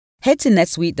Head to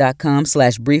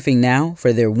netsuite.com/briefing now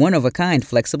for their one-of-a-kind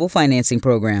flexible financing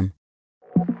program.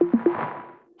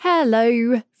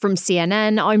 Hello. From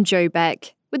CNN, I'm Jo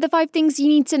Beck with the 5 things you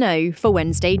need to know for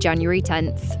Wednesday, January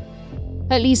 10th.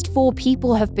 At least 4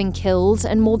 people have been killed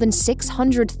and more than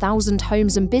 600,000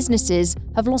 homes and businesses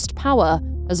have lost power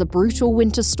as a brutal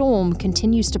winter storm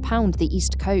continues to pound the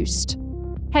East Coast.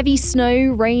 Heavy snow,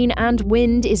 rain, and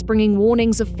wind is bringing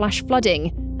warnings of flash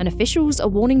flooding, and officials are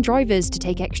warning drivers to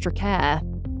take extra care.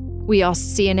 We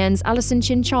asked CNN's Alison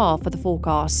Chinchar for the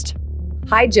forecast.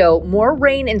 Hi, Joe. More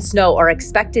rain and snow are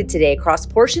expected today across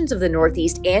portions of the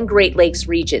Northeast and Great Lakes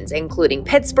regions, including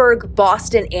Pittsburgh,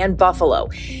 Boston, and Buffalo.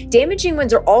 Damaging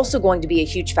winds are also going to be a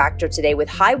huge factor today, with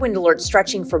high wind alerts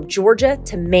stretching from Georgia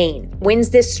to Maine. Winds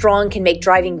this strong can make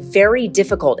driving very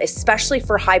difficult, especially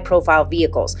for high-profile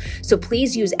vehicles. So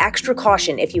please use extra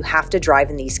caution if you have to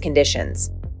drive in these conditions.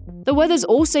 The weather's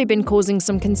also been causing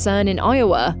some concern in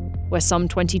Iowa, where some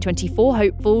 2024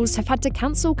 hopefuls have had to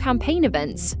cancel campaign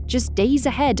events just days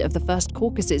ahead of the first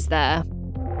caucuses there.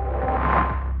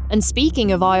 And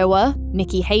speaking of Iowa,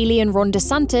 Nikki Haley and Ron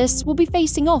DeSantis will be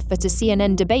facing off at a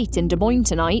CNN debate in Des Moines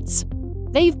tonight.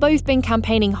 They've both been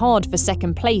campaigning hard for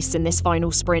second place in this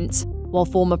final sprint, while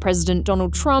former President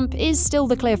Donald Trump is still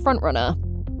the clear frontrunner.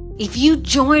 If you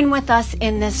join with us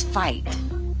in this fight,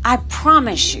 I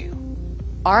promise you,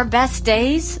 our best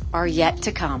days are yet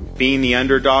to come. Being the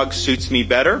underdog suits me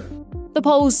better. The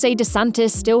polls say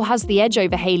DeSantis still has the edge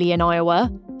over Haley in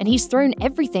Iowa, and he's thrown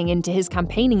everything into his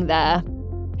campaigning there.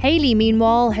 Haley,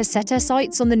 meanwhile, has set her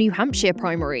sights on the New Hampshire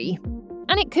primary.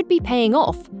 And it could be paying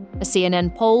off. A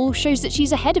CNN poll shows that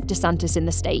she's ahead of DeSantis in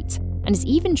the state, and is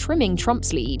even trimming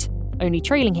Trump's lead, only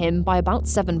trailing him by about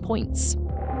 7 points.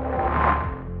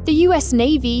 The US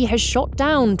Navy has shot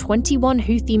down 21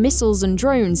 Houthi missiles and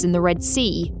drones in the Red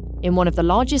Sea, in one of the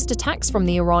largest attacks from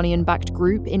the Iranian-backed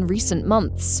group in recent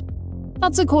months.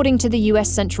 That's according to the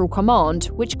US Central Command,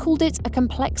 which called it a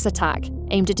complex attack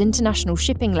aimed at international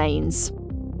shipping lanes.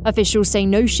 Officials say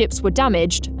no ships were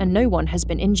damaged and no one has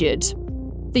been injured.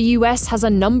 The US has a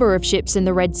number of ships in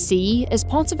the Red Sea as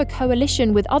part of a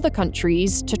coalition with other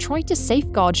countries to try to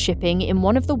safeguard shipping in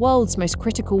one of the world's most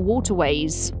critical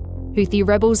waterways. Houthi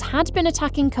rebels had been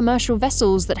attacking commercial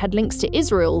vessels that had links to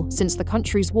Israel since the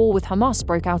country's war with Hamas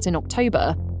broke out in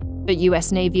October. But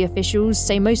US Navy officials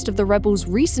say most of the rebels'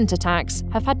 recent attacks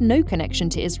have had no connection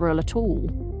to Israel at all.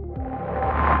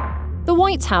 The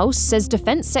White House says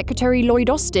Defense Secretary Lloyd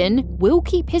Austin will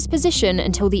keep his position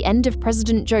until the end of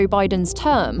President Joe Biden's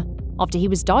term, after he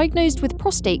was diagnosed with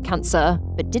prostate cancer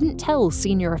but didn't tell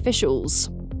senior officials.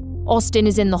 Austin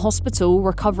is in the hospital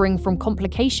recovering from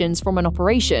complications from an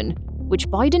operation, which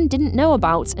Biden didn't know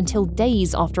about until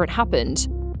days after it happened,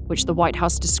 which the White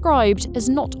House described as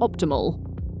not optimal.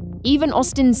 Even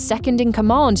Austin's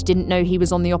second-in-command didn't know he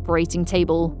was on the operating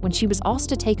table when she was asked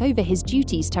to take over his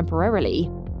duties temporarily.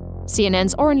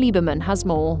 CNN's Oren Lieberman has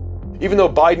more. Even though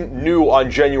Biden knew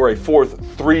on January 4th,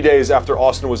 3 days after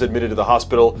Austin was admitted to the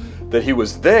hospital, that he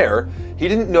was there, he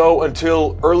didn't know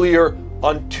until earlier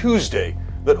on Tuesday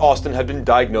that Austin had been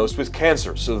diagnosed with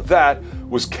cancer. So that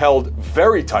was held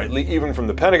very tightly, even from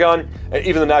the Pentagon, and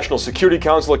even the National Security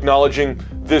Council acknowledging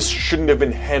this shouldn't have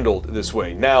been handled this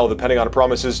way. Now the Pentagon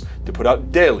promises to put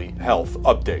out daily health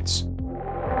updates.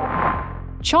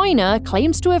 China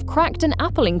claims to have cracked an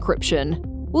Apple encryption.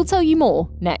 We'll tell you more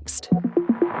next.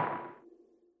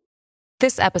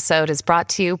 This episode is brought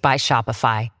to you by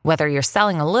Shopify. Whether you're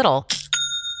selling a little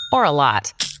or a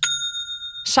lot,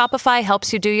 Shopify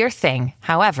helps you do your thing,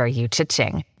 however you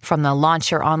cha-ching. From the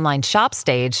launch your online shop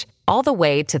stage, all the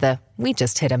way to the we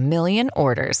just hit 1 million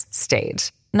orders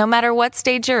stage. No matter what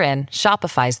stage you're in,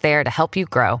 Shopify's there to help you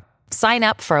grow. Sign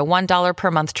up for a $1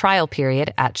 per month trial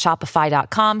period at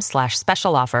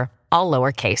shopify.com/special offer, all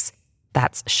lowercase.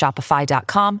 That's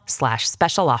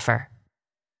shopify.com/special offer.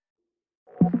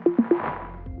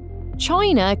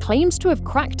 China claims to have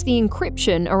cracked the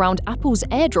encryption around Apple's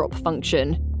AirDrop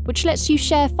function, which lets you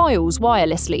share files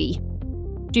wirelessly.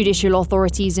 Judicial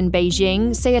authorities in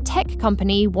Beijing say a tech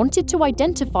company wanted to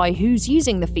identify who's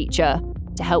using the feature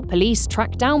to help police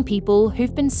track down people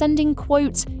who've been sending,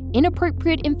 quote,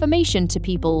 inappropriate information to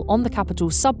people on the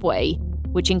capital's subway,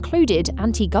 which included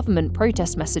anti-government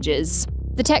protest messages.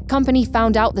 The tech company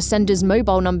found out the senders'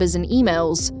 mobile numbers and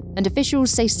emails, and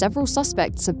officials say several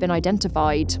suspects have been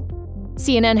identified.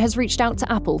 CNN has reached out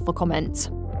to Apple for comment.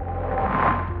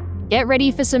 Get ready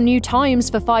for some new times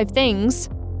for 5 things.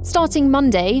 Starting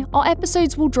Monday, our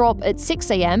episodes will drop at 6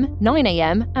 a.m., 9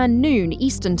 a.m., and noon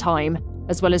Eastern Time,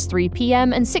 as well as 3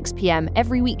 p.m. and 6 p.m.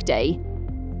 every weekday.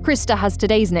 Krista has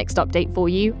today's next update for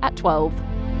you at 12.